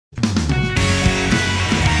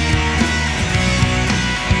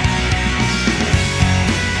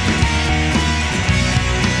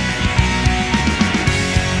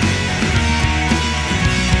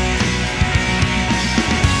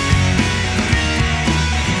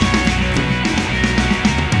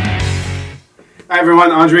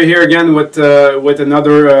everyone, Andre here again with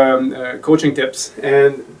another coaching tips.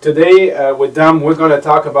 And today with Dom, we're going to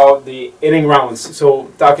talk about the inning rounds.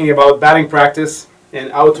 So talking about batting practice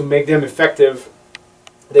and how to make them effective,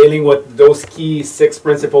 dealing with those key 6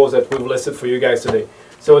 principles that we've listed for you guys today.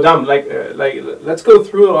 So Dom, let's go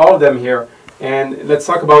through all of them here, and let's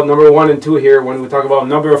talk about number 1 and 2 here when we talk about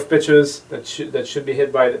number of pitches that should be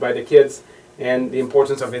hit by the kids, and the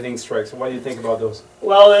importance of hitting strikes. So what do you think about those?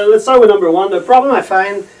 Well, let's start with number 1. The problem I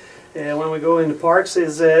find when we go into parks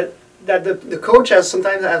is that the coach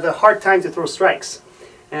sometimes has a hard time to throw strikes.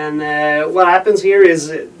 And what happens here is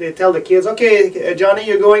they tell the kids, okay, Johnny,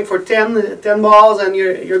 you're going for 10 balls and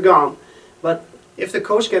you're gone. But if the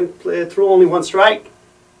coach can throw only 1 strike,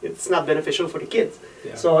 it's not beneficial for the kids.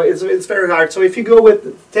 Yeah. So it's very hard. So if you go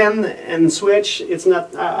with 10 and switch, it's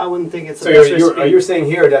not. I wouldn't think it's. So are you saying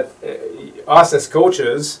here that us as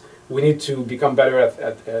coaches, we need to become better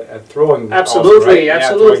at throwing? Absolutely, also, right?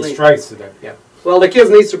 absolutely. Throwing strikes to them. Yeah. Well, the kids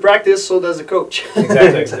needs to practice, so does the coach.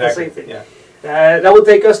 Exactly. Yeah. That would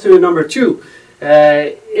take us to number 2.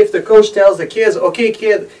 If the coach tells the kids, okay,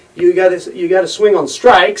 kid, you gotta swing on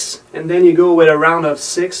strikes, and then you go with a round of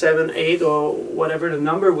 6, 7, 8, or whatever the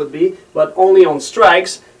number would be, but only on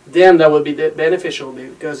strikes, then that would be beneficial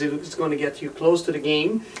because it's going to get you close to the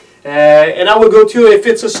game. And I would go to, if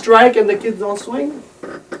it's a strike and the kids don't swing,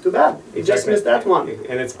 too bad. You just missed that one.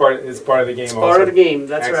 And it's part of the game. It's part of the game.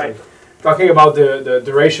 That's Excellent. right. Talking about the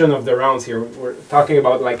duration of the rounds here, we're talking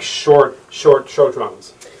about like short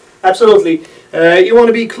rounds. Absolutely. You want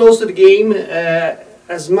to be close to the game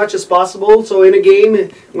as much as possible. So in a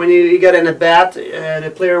game, when you get an at-bat,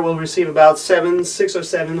 the player will receive about 6 or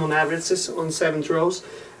 7 on average on 7 throws.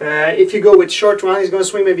 If you go with short round, he's going to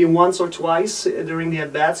swing maybe once or twice during the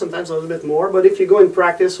at-bat, sometimes a little bit more. But if you go in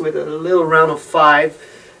practice with a little round of 5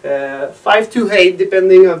 to 8,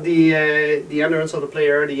 depending of the endurance of the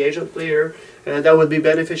player, the age of the player, that would be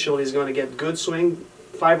beneficial. He's going to get good swing,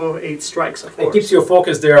 5 or 8 strikes, of course. It keeps your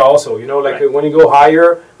focus there also, you know, like right. When you go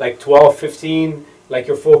higher, like 12, 15, like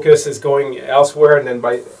your focus is going elsewhere, and then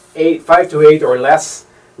by 5 to 8 or less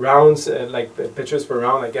rounds, like pitches per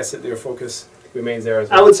round, I guess your focus remains there as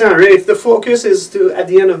well. I would say, if the focus is to, at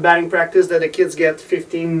the end of batting practice, that the kids get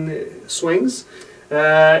 15 swings,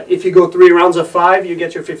 if you go 3 rounds of 5, you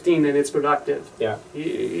get your 15 and it's productive. Yeah.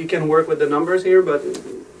 You can work with the numbers here, but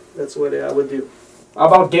that's what I would do. How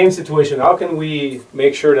about game situation? How can we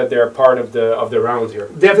make sure that they're part of the rounds here?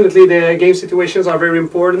 Definitely the game situations are very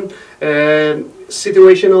important.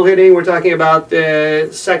 Situational hitting, we're talking about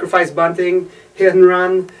sacrifice bunting, hit and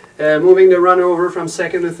run, moving the runner over from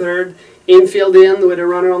second to third, infield in with a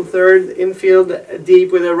runner on third, infield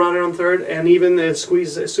deep with a runner on third, and even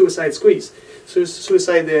suicide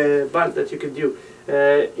bunt that you could do.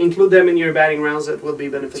 Include them in your batting rounds. That will be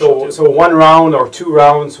beneficial too. So 1 round or 2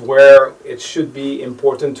 rounds where it should be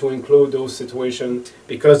important to include those situations,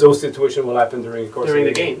 because those situations will happen during the course of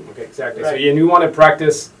the game. Okay, exactly. Right. So you want to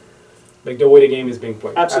practice like the way the game is being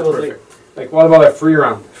played. Absolutely. That's perfect. Like what about a free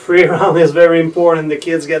round? Free round is very important. The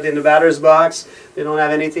kids get in the batter's box. They don't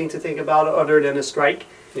have anything to think about other than a strike.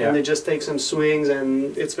 Yeah. And they just take some swings,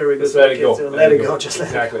 and it's very good for the kids to let it go. Just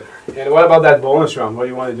let it go. And what about that bonus round? What do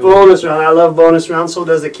you want to do? Bonus round. I love bonus round. So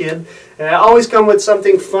does the kid. Always come with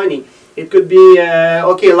something funny. It could be,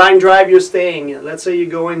 okay, line drive, you're staying. Let's say you're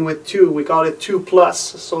going with 2. We call it 2+.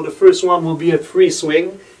 So the first one will be a free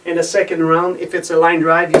swing. In the second round, if it's a line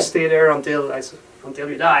drive, you stay there until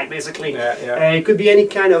you die, basically. Yeah. It could be any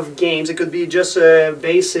kind of games. It could be just a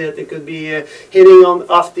base hit. It could be hitting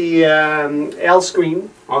off the L screen.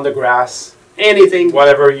 On the grass. Anything.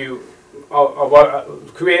 Whatever you...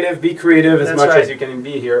 be creative as much right. as you can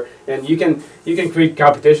be here, and you can create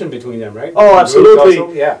competition between them, right? Oh, absolutely.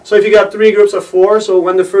 Also, yeah. So if you got 3 groups of 4, so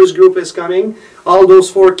when the first group is coming, all those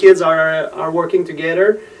 4 kids are working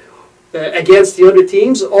together against the other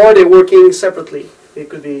teams, or they're working separately. It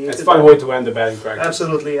could be. It's a fun way to end the batting practice.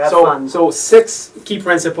 Absolutely, have fun. So 6 key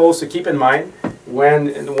principles to keep in mind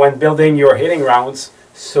when building your hitting rounds,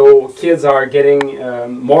 so kids are getting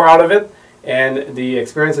more out of it, and the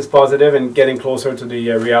experience is positive and getting closer to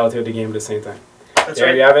the reality of the game at the same time. That's there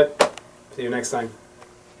right. you have it. See you next time.